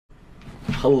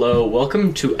Hello,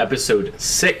 welcome to episode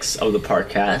 6 of the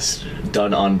podcast,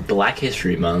 done on Black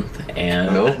History Month,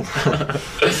 and... Nope.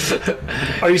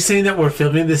 Are you saying that we're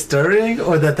filming this during,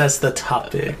 or that's the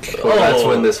topic? Well, that's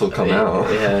when this will come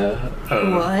out. Yeah.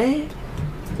 What?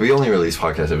 We only release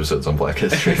podcast episodes on Black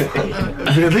History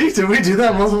Month. Really? Did we do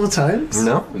that multiple times?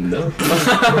 No? No.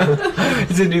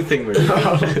 It's a new thing we're doing.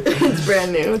 It's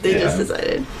brand new. They just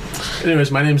decided.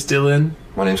 Anyways, my name's Dylan.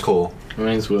 My name's Cole. My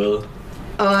name's Will.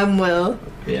 Oh, I'm Will.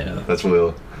 Yeah. That's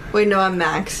Will. Wait, no, I'm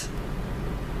Max.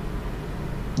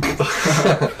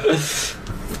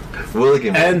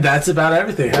 Willigan. And that's about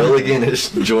everything. Willigan is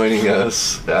joining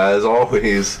us, as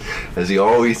always, as he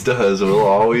always does. Will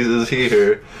always is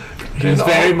here. He's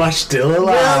very much still Will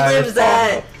alive. lives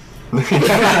at. Yeah,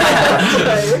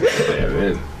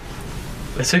 man.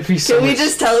 This would be so Can we much-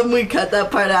 just tell him we cut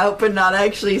that part out, but not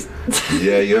actually?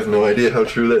 Yeah, you have no idea how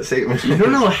true that statement is. You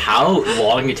don't know how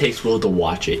long it takes Will to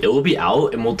watch it. It will be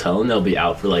out, and we'll tell him it'll be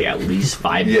out for like at least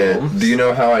 5 Yeah, months. do you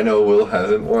know how I know Will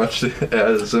hasn't watched it?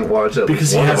 Hasn't watched at Because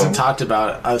least he one of hasn't them? talked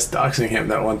about us doxing him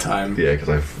that one time. Yeah, because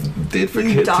I did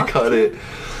forget to doxed cut it.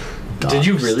 Did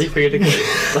you really forget to get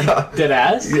it? Like, dead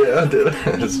ass? Yeah, I did.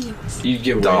 You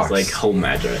give away Dox. his, like, home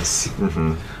address.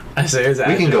 I say his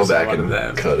We can go address back is one and of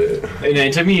them. cut it. And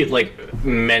it took me, like,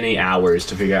 many hours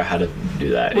to figure out how to do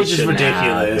that. Which It is shouldn't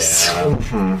ridiculous.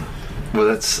 have, yeah.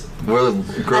 Well, we're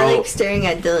I grow like staring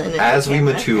at Dylan. in the as we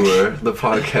camera. mature. The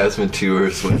podcast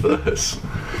matures with us.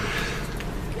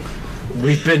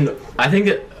 We've been, I think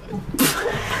that...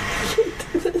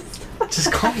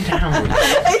 Just calm down.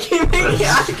 I keep making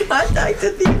eye contact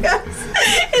with you guys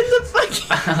in the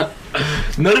fucking.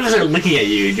 None of us are looking at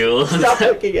you, Jules. Stop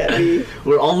looking at me.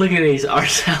 We're all looking at these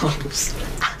ourselves.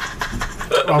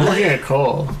 I'm looking at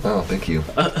Cole. Oh, thank you.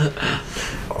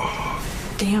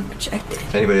 Damn, rejected.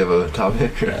 Anybody have a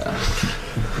topic?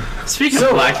 Speaking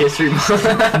of Black History Month,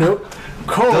 Nope.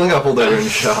 Cole. Dylan got pulled over and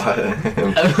shot.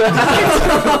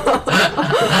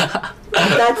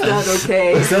 That's not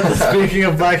okay. Is that the speaking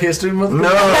of Black History Month? No,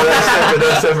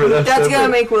 that's separate. That's gonna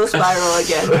make Will spiral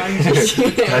again. I'm just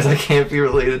kidding. Guys, I can't be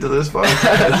related to this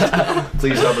podcast.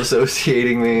 Please stop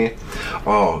associating me.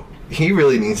 Oh, he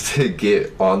really needs to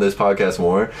get on this podcast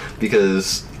more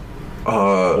because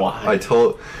Why?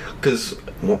 because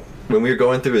when we were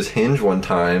going through his Hinge one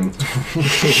time,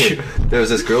 there was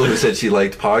this girl who said she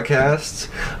liked podcasts.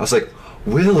 I was like,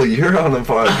 Will, you're on a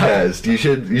podcast. You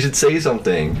should say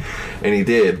something. And he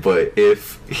did. But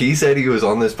if he said he was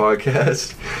on this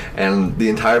podcast and the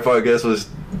entire podcast was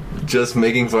just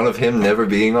making fun of him never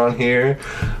being on here,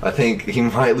 I think he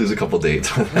might lose a couple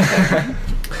dates with that.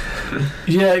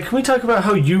 Yeah, can we talk about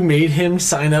how you made him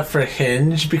sign up for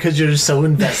Hinge because you're so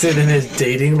invested in his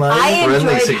dating life? I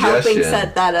Friendly enjoyed helping suggestion.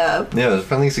 set that up Yeah, it was a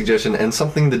friendly suggestion and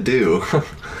something to do.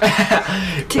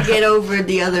 to get over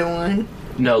the other one.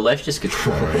 no, life just gets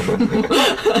boring.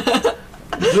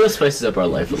 Will spices up our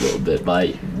life a little bit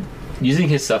by using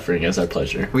his suffering as our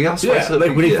pleasure. We also Yeah,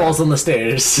 like when he falls on the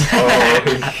stairs.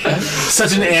 Oh,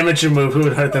 Such an amateur move. Who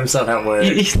would hurt themselves at work?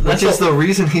 which is the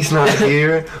reason he's not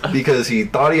here, because he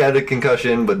thought he had a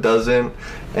concussion but doesn't,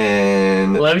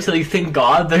 and Let me tell you, thank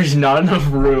God there's not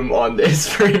enough room on this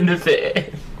for him to fit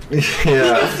in. He can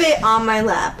yeah, fit on my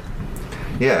lap.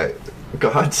 yeah.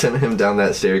 God sent him down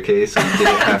that staircase so he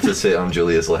didn't have to sit on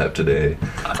Julia's lap today.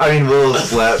 I mean,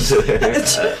 Will's lap today.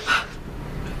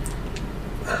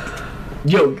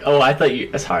 Yo, I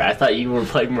thought you were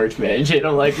playing Merge Mansion.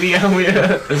 I'm like, you're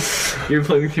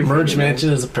playing with your Merge friend. Mansion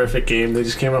is a perfect game. They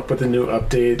just came up with a new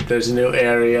update. There's a new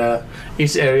area.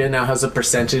 Each area now has a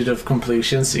percentage of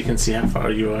completion, so you can see how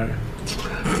far you are.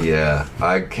 Yeah,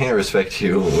 I can't respect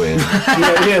you when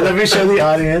Yeah, let me show the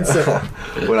audience.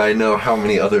 when I know how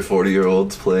many other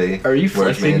 40-year-olds play. Are you Merge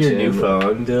flexing your Mansion. new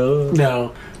phone, Dylan?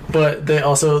 No, but they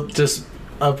also just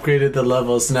upgraded the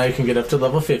levels. So now you can get up to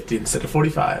level 50 instead of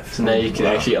 45. So now you can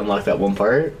actually unlock that one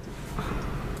part?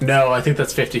 No, I think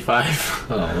that's 55.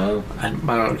 Oh, well. I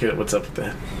don't get what's up with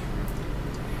that.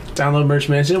 Download Merge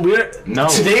Mansion. No.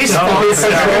 Today's no, sponsor.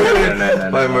 no.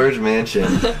 My Merge Mansion.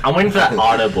 I'm waiting for that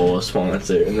Audible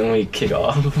sponsor, and then we kick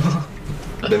off.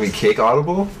 Then we kick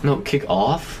Audible? No, kick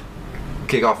off?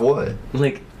 Kick off what?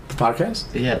 Like, The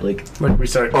podcast? yeah, like... When we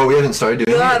start. Oh, we haven't started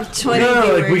doing You'll it? have 20 No,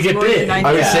 viewers. like, we get more than big. 90.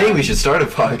 I was Yeah. saying we should start a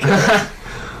podcast.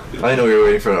 I know we were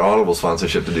waiting for an Audible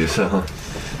sponsorship to do so.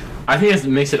 I think it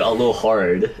makes it a little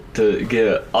hard to get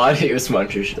an audio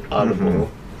sponsorship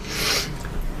Audible.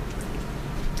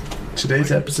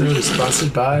 Today's episode is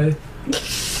sponsored by.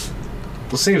 Let's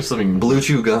think of something... Blue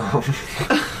Chew Gum.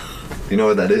 You know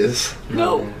what that is?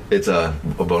 No. It's a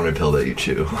boner pill that you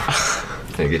chew.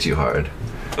 And it gets you hard.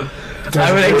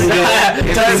 I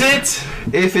would Does it?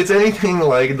 If it's anything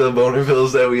like the boner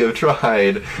pills that we have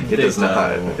tried, it They does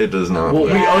not. don't. It does not. Well,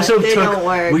 work. we Yeah, also they don't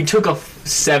work. we took a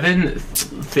 7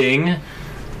 thing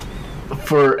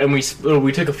and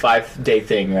we took a 5-day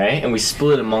thing, right? And we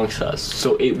split it amongst us,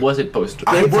 so it wasn't supposed to.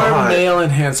 They were thought- male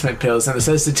enhancement pills, and it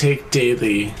says to take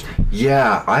daily.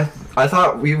 Yeah, I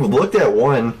thought we looked at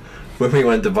one when we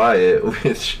went to buy it,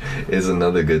 which is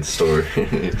another good story.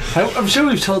 I'm sure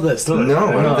we've told that story. No.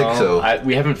 I don't think so.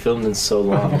 We haven't filmed in so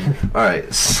long. All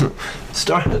right, so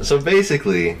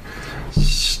basically,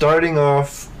 starting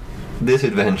off this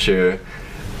adventure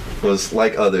was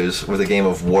like others with a game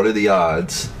of what are the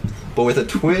odds, but with a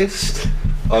twist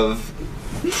of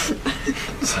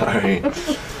sorry,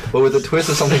 but with a twist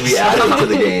of something we added to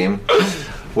the game,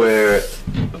 where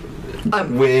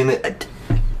when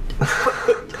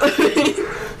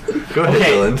go ahead,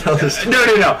 Okay. Dylan, tell us.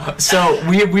 No. So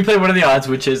we play What Are the Odds,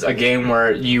 which is a game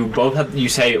where you both have you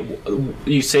say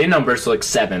a number, so like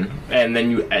 7, and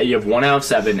then you have 1 out of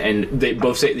 7, and they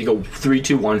both say you go 3,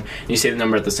 2, 1, and you say the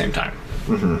number at the same time.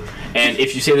 Mm-hmm. And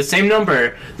if you say the same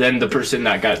number, then the person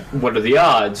that got What Are the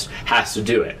Odds has to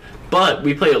do it. But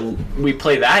we play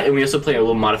that, and we also play a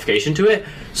little modification to it.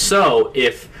 So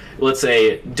if let's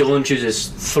say Dylan chooses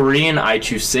 3 and I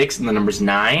choose 6 and the number's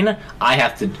 9, I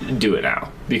have to do it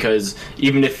now because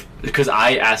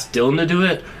I asked Dylan to do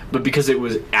it, but because it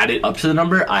was added up to the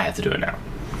number, I have to do it now.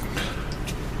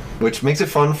 Which makes it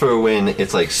fun for when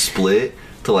it's like split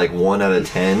to like 1 out of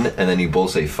 10, and then you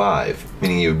both say 5,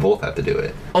 meaning you both have to do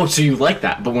it. Oh, so you like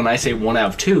that, but when I say 1 out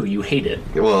of 2, you hate it.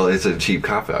 Well, it's a cheap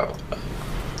cop out.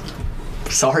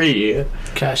 Sorry.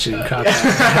 Cash in, copy.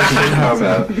 Cop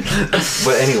out.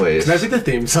 But anyways, Can I pick the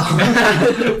theme song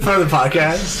for the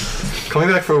podcast? coming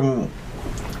back from,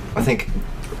 I think,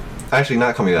 actually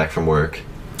not coming back from work.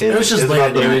 It was just it's late.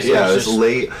 about the- It was yeah, it was just-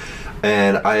 late,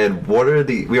 and I had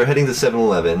we were heading to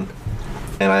 7-Eleven,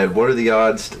 and I had what are the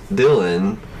odds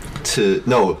Dylan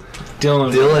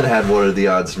Dylan had what are the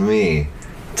odds me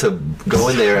to go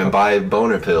in there and buy a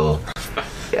boner pill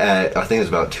at, I think it was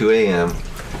about 2 a.m.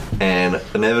 and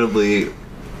inevitably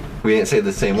we didn't say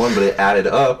the same one, but it added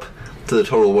up to the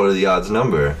total what are the odds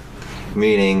number,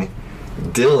 meaning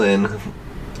Dylan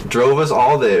drove us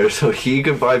all there so he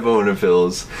could buy boner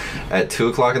pills at 2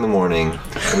 o'clock in the morning.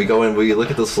 And we go in, we look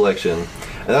at the selection,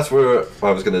 and that's where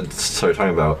I was going to start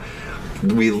talking about.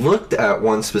 We looked at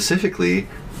one specifically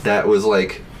that was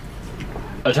like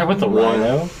Are you talking about the One.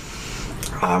 Rhino?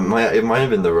 it might have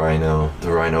been the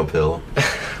Rhino pill,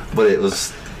 but it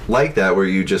was like that where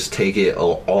you just take it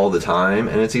all the time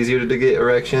and it's easier to get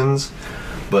erections.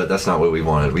 But that's not what we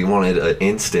wanted. We wanted an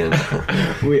instant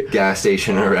gas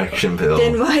station erection pill.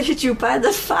 Then why did you buy the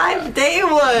 5-day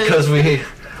one? Because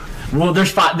Well,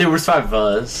 there was 5 of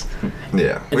us. we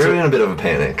It's were a- in a bit of a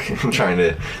panic, trying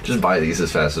to just buy these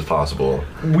as fast as possible.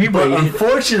 We But waited.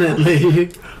 unfortunately,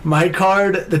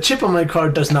 the chip on my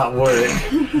card does not work.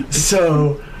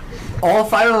 So all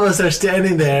 5 of us are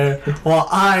standing there while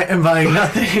I am buying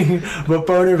nothing but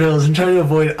boner pills and trying to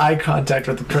avoid eye contact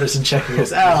with the person checking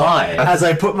us out. Why? As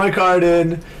I put my card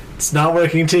in, it's not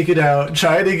working, take it out,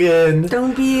 try it again.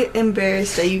 Don't be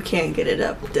embarrassed that you can't get it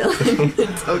up, Dylan.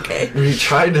 It's okay. He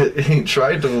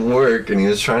tried to work, and he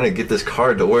was trying to get this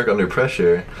card to work under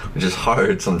pressure, which is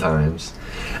hard sometimes.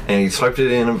 And he swiped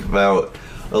it in about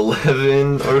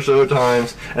 11 or so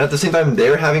times, and at the same time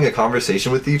they're having a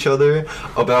conversation with each other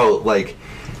about like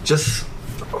just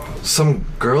some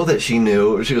girl that she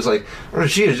knew. She was like, "Oh,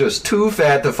 she is just too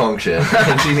fat to function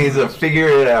and she needs to figure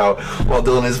it out," while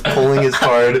Dylan is pulling his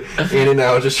card in and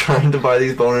out just trying to buy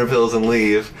these boner pills and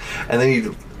leave. And then he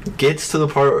gets to the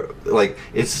part like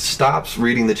it stops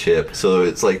reading the chip, so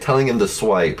it's like telling him to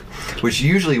swipe, which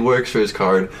usually works for his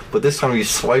card, but this time he's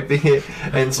swiping it,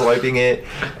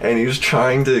 and he's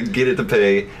trying to get it to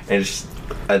pay, and it's,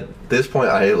 at this point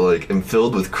I like am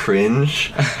filled with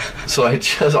cringe, so I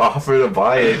just offer to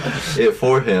buy it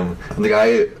for him, and the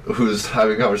guy who's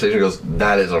having a conversation goes,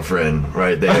 "That is a friend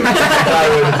right there.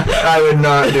 I would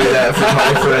not do that for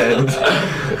my friend."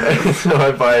 And so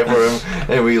I buy it for him,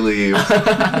 and we leave,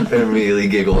 and immediately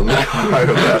giggle in the car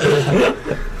about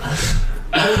it.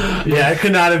 Yeah, it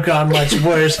could not have gone much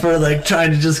worse for like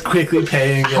trying to just quickly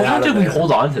pay and get How out long of did we there.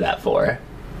 hold on to that for?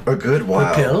 A good The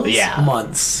while. pills? Yeah.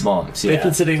 Months. Months, They've yeah.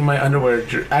 been sitting in my underwear,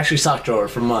 actually sock drawer,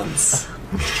 for months.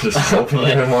 Just hoping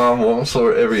your mom won't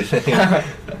sort everything.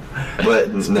 But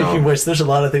Speaking of no. which, there's a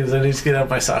lot of things I need to get out of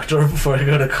my sock drawer before I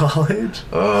go to college.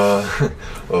 Oh,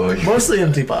 yeah. Mostly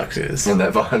empty boxes. And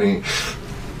that body.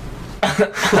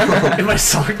 In my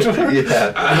sock drawer?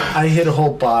 Yeah. I hid a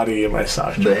whole body in my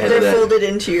sock The drawer. head of They're that. folded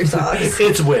into your socks.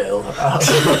 It's Will.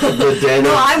 The dead.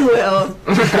 No, I'm Will.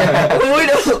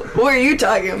 Who are you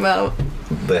talking about?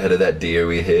 The head of that deer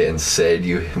we hit and said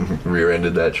you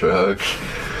rear-ended that truck.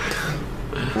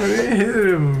 I didn't hit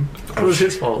him. It was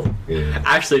his fault. Yeah.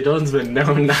 Actually, Dylan's been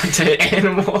known not to hit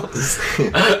animals.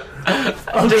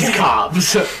 Just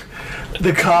cops.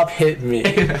 The cop hit me.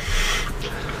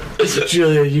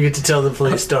 Julia, you get to tell the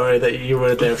police story that you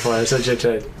weren't there for, so it's your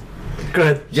turn. Go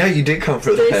ahead. Yeah, you did come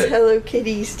for There's that. Hello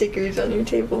Kitty stickers on your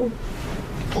table.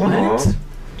 Aw.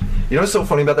 You know what's so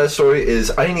funny about that story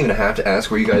is I didn't even have to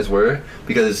ask where you guys were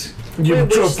because You Wait,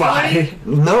 which drove story? by.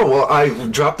 no, well I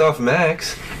dropped off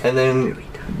Max and then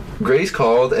Grace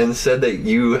called and said that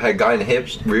you had gotten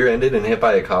rear-ended and hit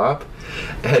by a cop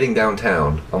heading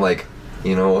downtown. I'm like,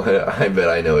 you know what? I bet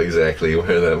I know exactly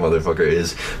where that motherfucker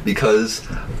is because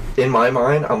in my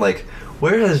mind I'm like,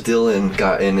 where has Dylan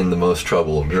gotten in the most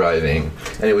trouble driving?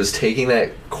 And it was taking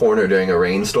that corner during a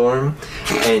rainstorm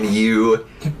and you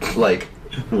like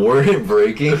weren't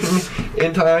braking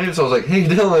in time, so I was like, hey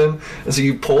Dylan, and so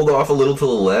you pulled off a little to the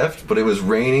left, but it was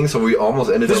raining, so we almost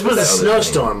ended This up was in a that other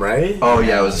snowstorm, right? Oh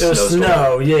yeah, it was It a was snowstorm.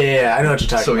 snow. Yeah, I know what you're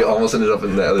talking So we about. almost ended up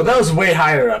in that other. But that was way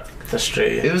higher up the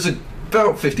street. It was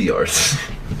about 50 yards.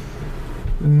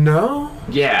 No?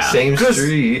 Yeah. Same 'Cause-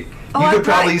 street. Oh, You I could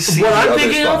probably thought- see What the I'm other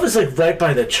thinking spot. of is like right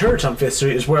by the church on 5th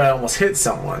Street is where I almost hit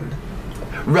someone.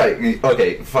 Right.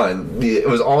 Okay. Fine. It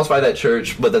was almost by that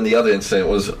church, but then the other incident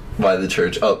was by the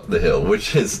church up the hill,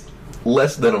 which is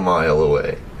less than a mile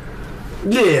away.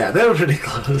 Yeah, they were pretty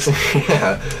close.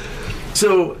 Yeah.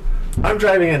 So I'm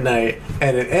driving at night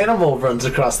and an animal runs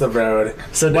across the road.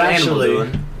 So What animal, naturally,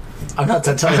 Dylan? I'm not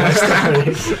done telling my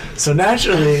story. So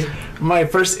naturally, my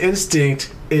first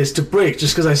instinct is to brake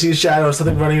just because I see a shadow of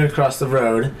something running across the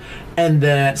road. And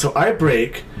then, so I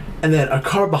brake, and then a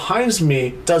car behind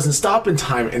me doesn't stop in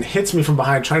time and hits me from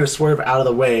behind, trying to swerve out of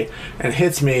the way, and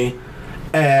hits me.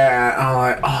 And I'm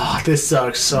like, oh, this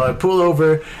sucks. So I pull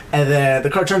over, and then the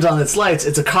car turns on its lights.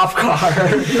 It's a cop car.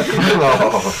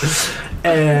 Oh.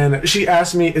 And she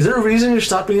asked me, is there a reason you're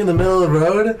stopping in the middle of the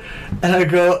road? And I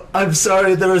go, I'm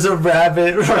sorry, there was a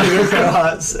rabbit running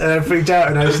across. And I freaked out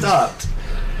and I stopped.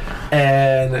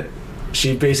 And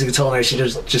she basically told me she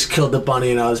just killed the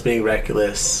bunny and I was being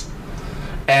reckless.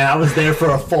 And I was there for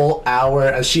a full hour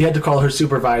as she had to call her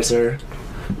supervisor.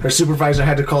 Her supervisor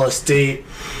had to call a state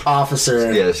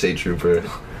officer. Yeah, state trooper.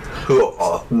 Who?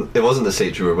 It wasn't the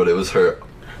state trooper, but it was her.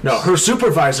 No, her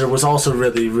supervisor was also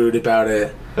really rude about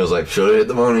it. It was like, should have hit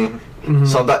the money.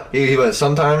 Sometimes he went.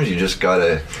 Sometimes you just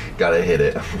gotta hit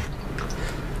it.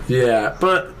 Yeah,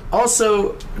 but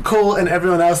also Cole and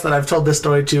everyone else that I've told this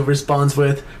story to responds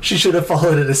with, she should have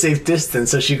followed at a safe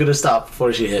distance so she could have stopped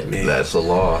before she hit me. That's the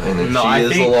law, and if No, she I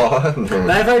is think- the law.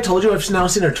 And I've already told you I've now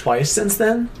seen her twice since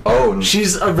then. Oh,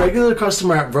 She's a regular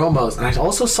customer at Romo's, and I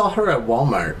also saw her at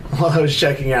Walmart while I was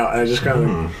checking out, and I just kind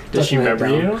of Does she remember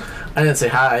you? I didn't say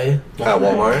hi. at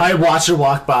Walmart. I watched her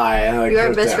walk by. And I You are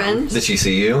looked best down. friends? Did she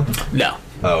see you? No.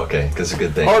 Oh, okay, because it's a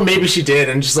good thing. Or maybe she did,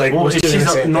 and just like Well, was if doing she's the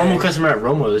a same normal thing. customer at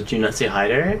Romo, did you not say hi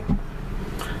to her?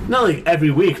 Not like every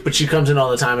week, but she comes in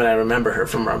all the time, and I remember her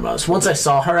from Romo's. Once I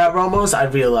saw her at Romo's, I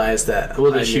realized that.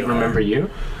 Well, I does she knew her. remember you?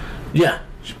 Yeah,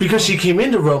 because she came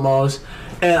into Romo's,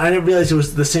 and I didn't realize it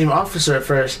was the same officer at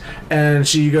first. And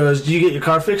she goes, "Do you get your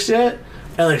car fixed yet?"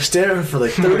 And like stare at her for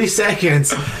like 30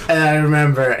 seconds, and I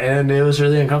remember, and it was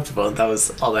really uncomfortable. And that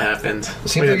was all that happened. It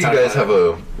seems like you guys have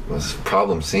a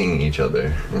problem seeing each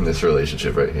other in this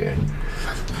relationship right here.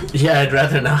 Yeah, I'd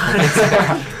rather not.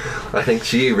 I think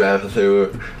she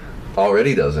rather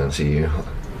already doesn't see you.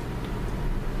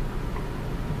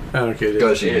 Okay.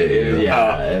 Because she hit you.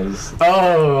 Yeah. It was,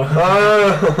 Oh,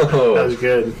 that Oh. was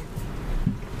good.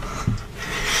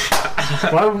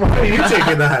 Why are you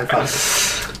taking the high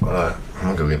five? I'm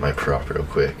gonna go get my prop real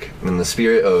quick. In the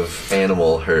spirit of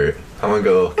animal hurt, I'm gonna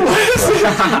go.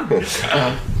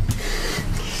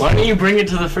 why don't you bring it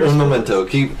to the first Un one? momento.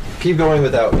 Keep going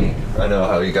without me. I know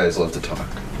how you guys love to talk.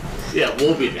 Yeah,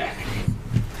 we'll be back.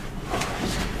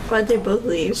 Why'd they both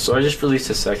leave? So I just released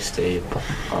a sex tape.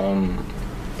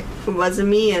 It wasn't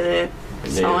me in it.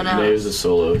 Someone else. It was a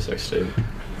solo sex tape.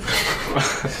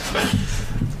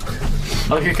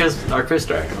 Okay, because our Chris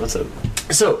Dark, what's up?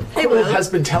 So, Hey, Cole Will. has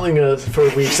been telling us for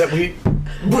weeks that we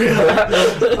need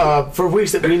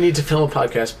to film a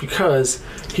podcast because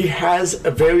he has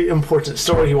a very important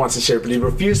story he wants to share, but he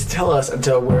refused to tell us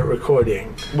until we're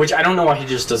recording. Which I don't know why he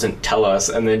just doesn't tell us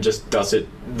and then just does it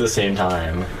the same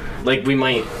time. Like, we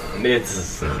might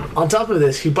It's On top of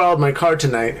this, he borrowed my car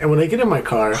tonight, and when I get in my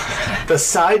car, the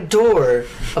side door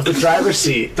of the driver's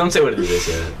seat don't say what it is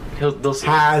yet. They'll see.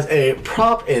 has a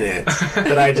prop in it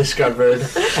that I discovered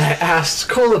and I asked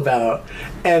Cole about,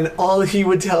 and all he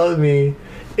would tell me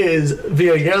is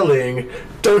via yelling,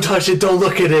 "Don't touch it, don't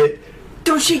look at it,"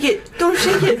 Don't shake it. Don't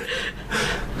shake it.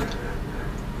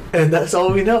 and that's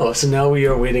all we know. So now we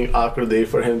are waiting awkwardly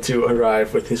for him to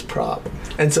arrive with his prop,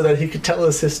 and so that he could tell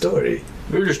us his story.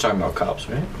 We were just talking about cops,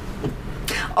 right?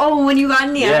 Oh, when you got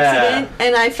in the Yeah. accident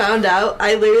and I found out,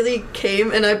 I literally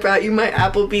came and I brought you my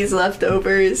Applebee's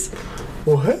leftovers.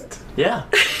 What? Yeah.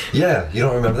 Yeah, you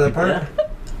don't remember that part?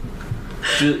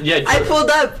 Yeah. Yeah. I pulled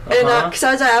up and Uh-huh. because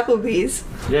I was at Applebee's.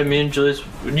 Yeah, me and Julius.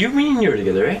 You mean you were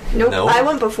together, right? Nope, No. I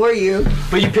went before you.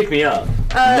 But you picked me up.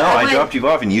 No, I went- dropped you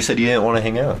off and you said you didn't want to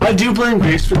hang out. I do blame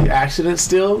Grace for the accident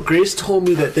still. Grace told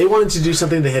me that they wanted to do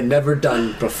something they had never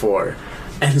done before.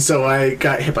 And so I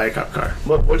got hit by a cop car.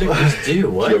 What did Chris do?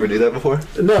 What? Did you ever do that before?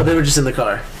 No, they were just in the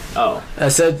car. Oh. I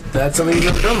said, that's something you've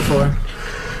never done before.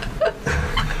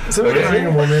 So Okay. okay.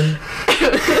 A woman.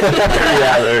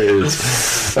 Yeah, there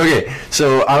is. Okay,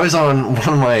 so I was on one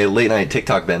of my late night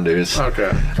TikTok benders,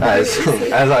 Okay. as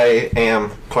I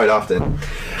am quite often,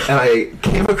 and I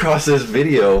came across this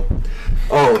video.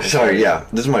 Oh, sorry, yeah,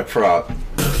 this is my prop.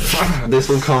 This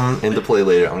will come into play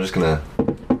later. I'm just gonna,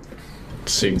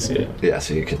 So you can see it. yeah,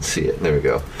 so you can see it. There we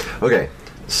go. Okay,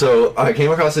 so I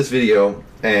came across this video,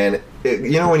 and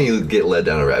you know when you get led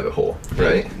down a rabbit hole,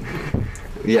 right?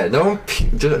 Yeah, no,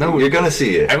 you're gonna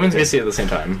see it. Everyone's gonna see it at the same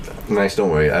time. Nice,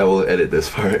 don't worry. I will edit this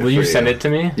part. Will you for send it to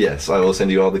me? Yes, I will send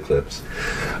you all the clips.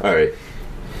 Alright.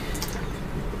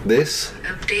 This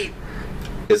Update.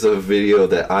 is a video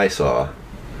that I saw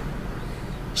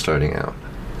starting out.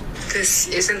 This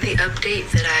isn't the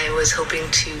update that I was hoping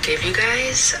to give you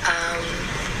guys.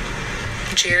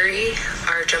 Jerry,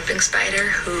 our jumping spider,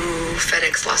 who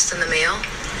FedEx lost in the mail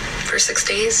for 6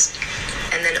 days,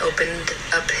 and then opened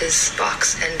up his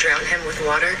box and drowned him with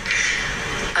water,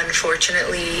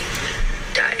 unfortunately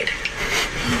died.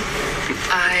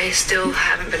 I still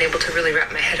haven't been able to really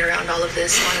wrap my head around all of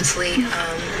this, honestly.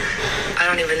 I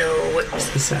don't even know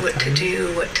what to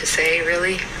do, what to say,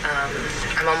 really.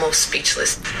 I'm almost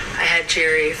speechless. I had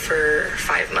Jerry for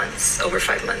 5 months, over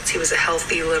 5 months. He was a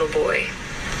healthy little boy.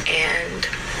 And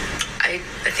I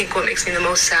think what makes me the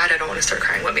most sad, I don't want to start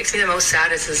crying, what makes me the most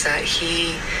sad is that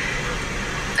he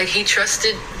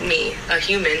trusted me, a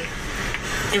human.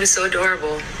 He was so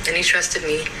adorable, and he trusted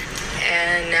me.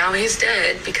 And now he's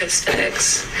dead because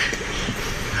FedEx.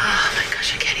 Oh my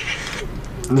gosh, I can't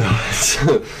even. No,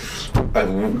 I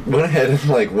went ahead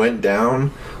and went down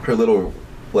her little,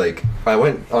 I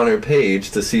went on her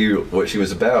page to see what she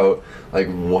was about.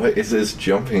 What is this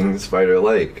jumping spider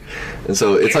like? And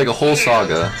so it's like a whole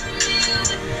saga.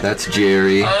 That's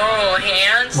Jerry. Oh,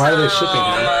 handsome. Why are they shipping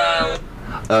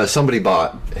him? Somebody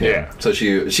bought him. Yeah. So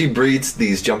she breeds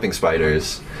these jumping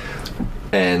spiders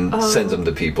and sends them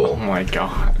to Oh people. my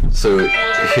god. So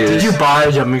here's, Did you buy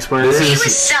a jumping spider? This He is-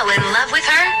 was so in love with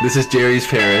her, this is Jerry's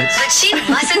parents. but she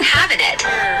wasn't having it.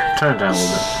 Turn it down a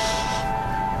little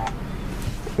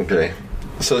bit. Okay.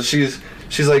 So she's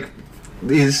like,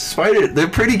 these spiders, they're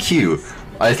pretty cute.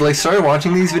 I started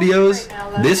watching these videos.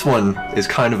 This one is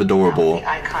kind of adorable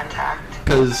Eye contact.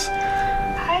 because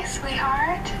Hi,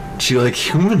 sweetheart. she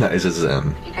humanizes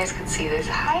them. You guys can see this.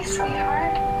 Hi,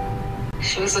 sweetheart.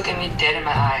 She was looking me dead in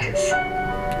my eyes.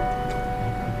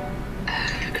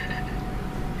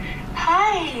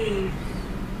 Hi.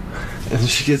 And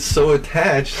she gets so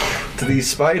attached to these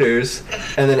spiders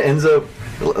and then ends up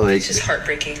It's just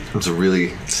heartbreaking. it's a really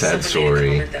sad Somebody made a story.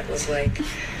 comment that was like,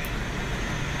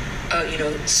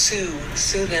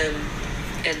 sue them.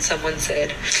 And someone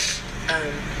said,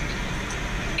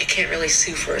 you can't really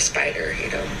sue for a spider,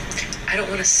 I don't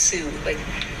want to sue.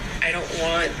 I don't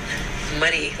want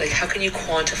money. How can you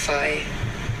quantify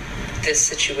this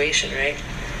situation, right?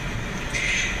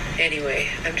 Anyway,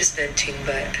 I'm just venting,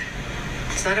 but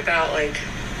it's not about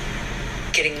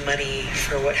getting money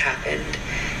for what happened.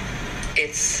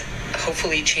 It's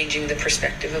hopefully changing the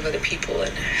perspective of other people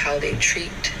and how they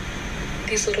treat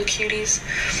these little cuties,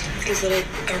 these little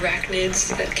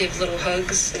arachnids that give little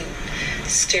hugs and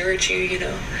stare at you,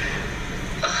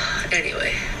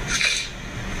 Anyway,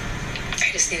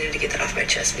 I just needed to get that off my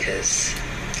chest because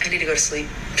I need to go to sleep,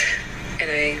 and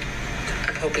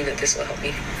I'm hoping that this will help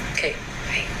me. Okay,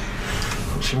 bye.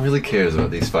 she really cares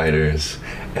about these spiders.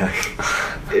 And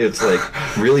it's like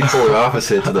really polar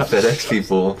opposite to the FedEx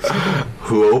people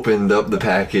who opened up the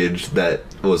package that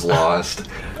was lost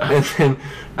and then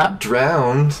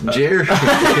drowned Jerry.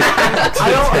 I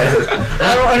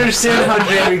don't understand how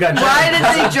Jerry got drowned. Why did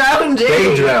they drown Jerry?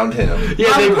 They drowned him.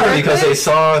 Yeah, because they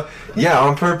saw. Yeah,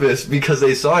 on purpose, because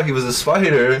they saw he was a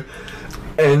spider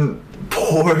and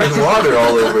poured water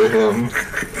all over him.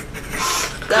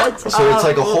 That's So it's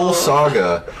like a whole awful.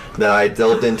 saga that I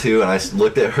delved into, and I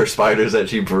looked at her spiders that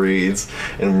she breeds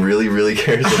and really, really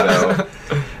cares about.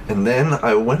 And then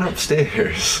I went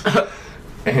upstairs,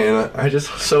 and I just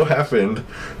so happened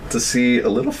to see a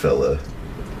little fella.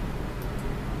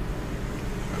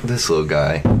 This little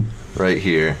guy, right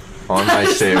here, on my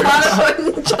stairs. Not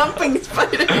a jumping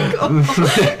spider.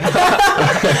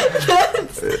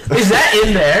 Is that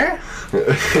in there?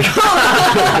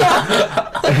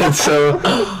 And so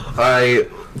I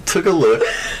took a look,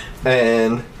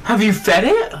 and Have you fed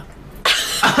it?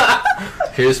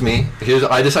 here's me.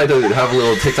 I decided to have a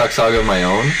little TikTok saga of my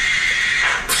own.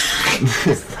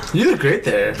 You look great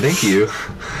there. Thank you.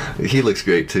 He looks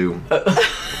great too.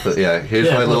 But yeah, here's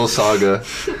Yeah, my little look. saga,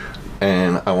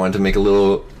 and I wanted to make a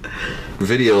little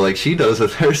video like she does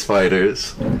with her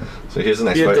spiders. So here's the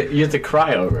next spider. You have to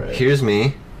cry over it. Here's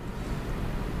me.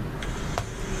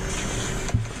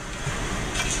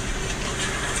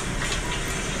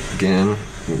 Again,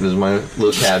 this is my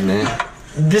little cabinet.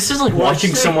 This is like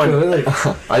watching someone. Good.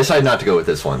 I decided not to go with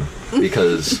this one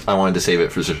because I wanted to save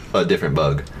it for a different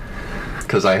bug.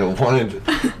 Because I wanted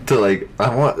to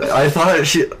I thought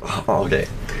she. Oh, okay.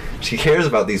 She cares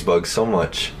about these bugs so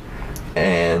much,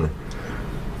 and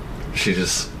she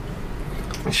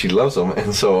loves them,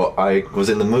 and so I was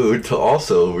in the mood to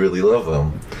also really love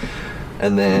them.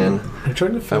 And then I'm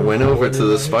trying to I film went how over it to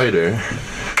the is. spider.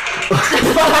 Is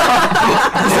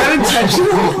that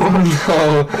intentional?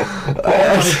 No, I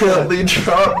accidentally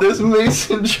dropped this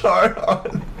mason jar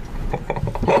on.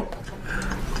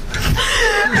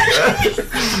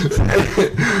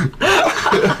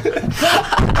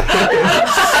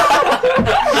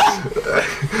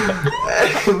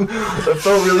 I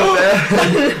felt really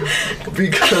bad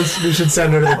because We should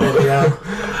send her the video.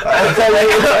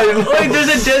 Wait,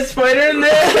 there's a dead spider in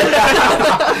there?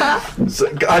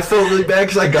 I felt really bad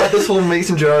because I got this whole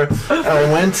mason jar and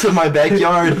I went to my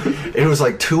backyard. It was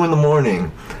like 2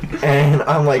 a.m. and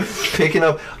I'm like picking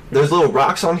up. There's little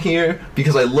rocks on here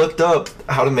because I looked up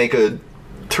how to make a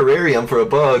terrarium for a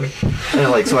bug,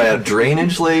 and so I had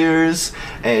drainage layers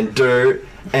and dirt,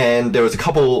 and there was a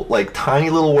couple like tiny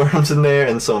little worms in there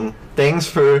and some things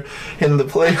for him to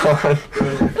play on,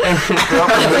 and I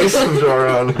dropped the mason jar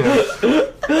on him.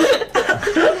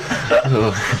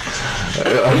 So,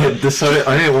 I had decided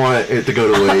I didn't want it to go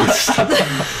to waste.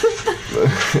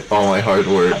 All my hard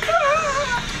work.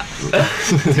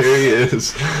 There he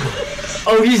is.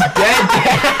 Oh, he's dead.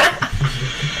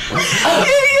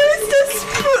 You used a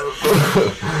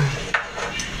spoon.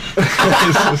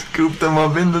 I just scooped them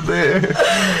up into there.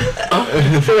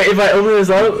 So wait, if I open this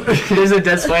up, there's a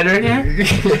dead spider in here?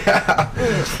 Yeah.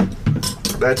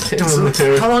 That's him in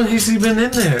there. How long has he been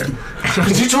in there?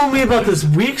 'Cause you told me about this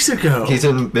weeks ago. He's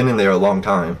been in there a long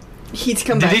time. He's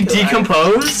come Did back he to life.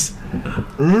 decompose?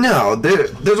 No,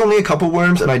 there's only a couple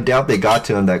worms, and I doubt they got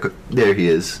to him. There he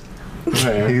is.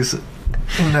 Where? He's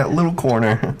in that little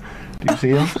corner. Do you see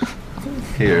him?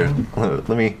 Here, let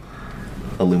me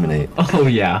illuminate. Oh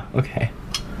yeah, okay.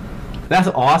 That's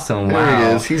awesome, There wow.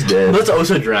 he is. He's dead. Let's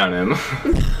also drown him.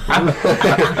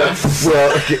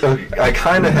 Well, I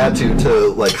kind of had to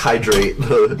hydrate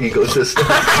the ecosystem.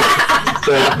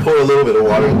 So I pour a little bit of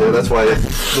water in there. That's why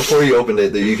before you opened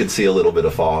it, you could see a little bit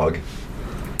of fog.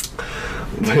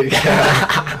 But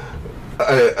yeah,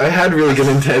 I had really good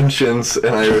intentions,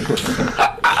 and I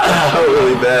felt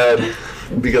really bad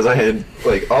because I had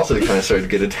also kind of started to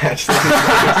get attached to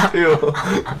these too.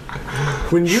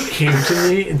 When you came to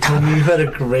me and told me you had a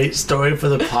great story for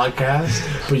the podcast,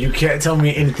 but you can't tell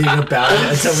me anything about it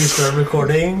until we start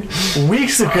recording,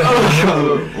 weeks ago,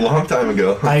 A long time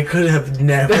ago. I could have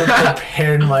never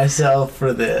prepared myself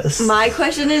for this. My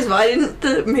question is, why didn't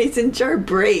the mason jar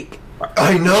break?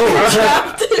 I know.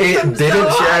 Trapped in It them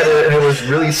didn't so shatter, and it was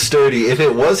really sturdy. If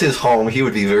it was his home, he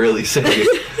would be really safe.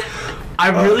 I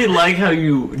really like how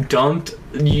you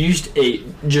used a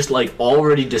just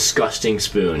already disgusting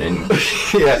spoon and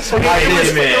Yeah, I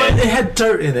did. man. It had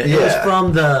dirt in it. It was Yeah.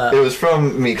 from It the. was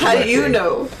from me How do you collecting.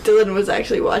 know Dylan was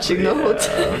actually watching the whole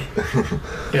time?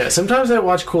 Yeah, sometimes I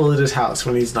watch Cool at his house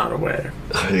when he's not aware.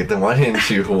 Then why didn't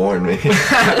you warn me?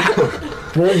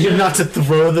 Well, you're not to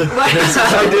throw the.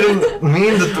 I didn't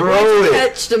mean to throw it.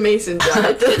 Catch the mason jar.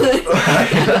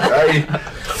 I Why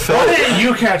felt. didn't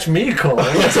you catch me, Cole?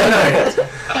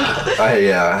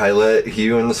 I let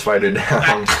you and the spider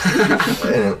down,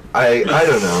 and I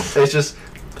don't know. It's just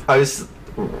I was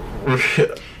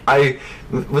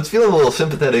feeling a little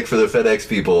sympathetic for the FedEx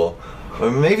people. Or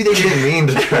maybe they didn't mean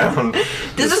to drown.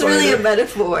 This is really a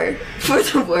metaphor for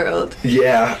the world.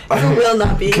 Yeah. For Will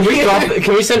not being Can we here. drop?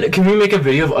 Can we make a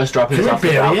video of us dropping Can this we off the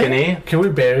bury balcony? him? Can we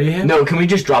bury him? No, can we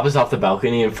just drop this off the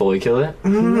balcony and fully kill it?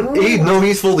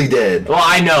 He's fully dead. Well,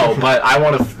 I know, but I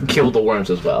want to kill the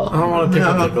worms as well. I don't want to pick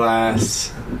up the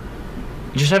glass.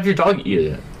 Just have your dog eat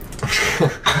it.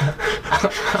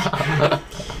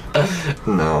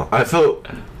 No, I felt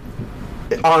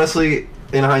honestly,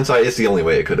 in hindsight, it's the only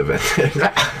way it could have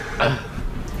ended.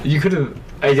 You could have.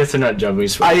 I guess they're not jumping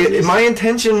spiders. My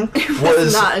intention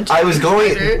was not a I was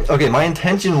going. spider. Okay, my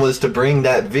intention was to bring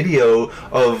that video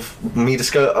of me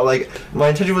discover. Like, my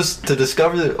intention was to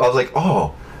discover. I was like,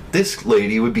 oh, this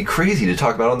lady would be crazy to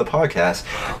talk about on the podcast,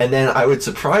 and then I would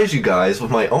surprise you guys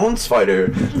with my own spider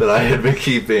that I had been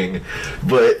keeping.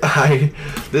 But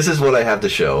this is what I have to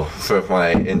show for my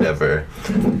endeavor.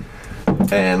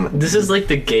 And This is like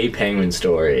the gay penguin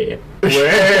story,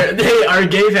 where they are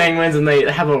gay penguins and they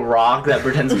have a rock that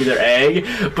pretends to be their egg,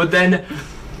 but then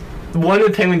one of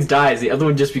the penguins dies, the other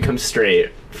one just becomes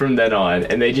straight from then on,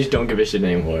 and they just don't give a shit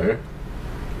anymore.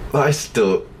 I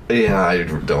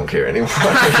don't care anymore.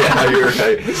 Yeah, you're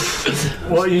right.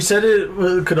 Well, you said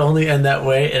it could only end that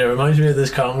way, and it reminds me of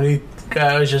this comedy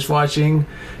guy I was just watching.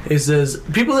 It says,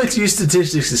 people like to use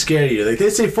statistics to scare you. Like,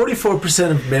 they say 44%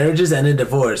 of marriages end in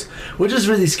divorce, which is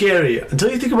really scary.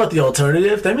 Until you think about the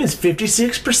alternative, that means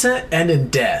 56% end in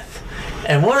death.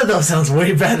 And one of those sounds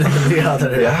way better than the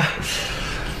other.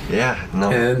 Yeah,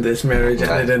 no. And this marriage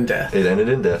ended in death. It ended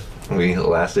in death. We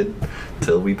lasted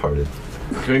till we parted.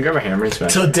 Can we grab a hammer and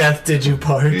smash Till it? death did you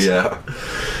part. Yeah.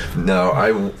 No,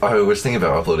 I was thinking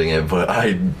about uploading it, but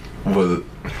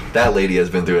that lady has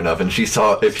been through enough, and if she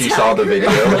saw the video,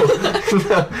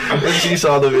 if she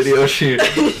saw the video, she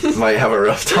might have a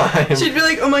rough time. She'd be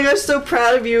like, oh my gosh, so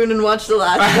proud of you, and then watch the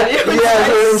last video. Yeah,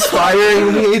 her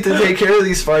inspiring me to take care of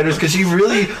these spiders, because she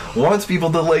really wants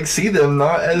people to like see them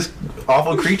not as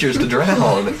awful creatures to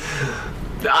drown.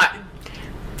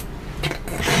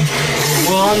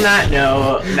 Well, on that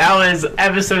note, that was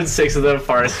episode 6 of the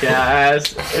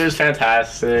Farcecast. It was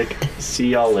fantastic. See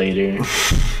y'all later.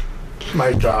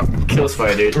 Mic drop. Kill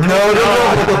spiders. No.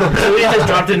 We has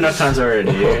dropped it enough times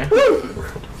already.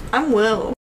 I'm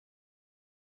Will.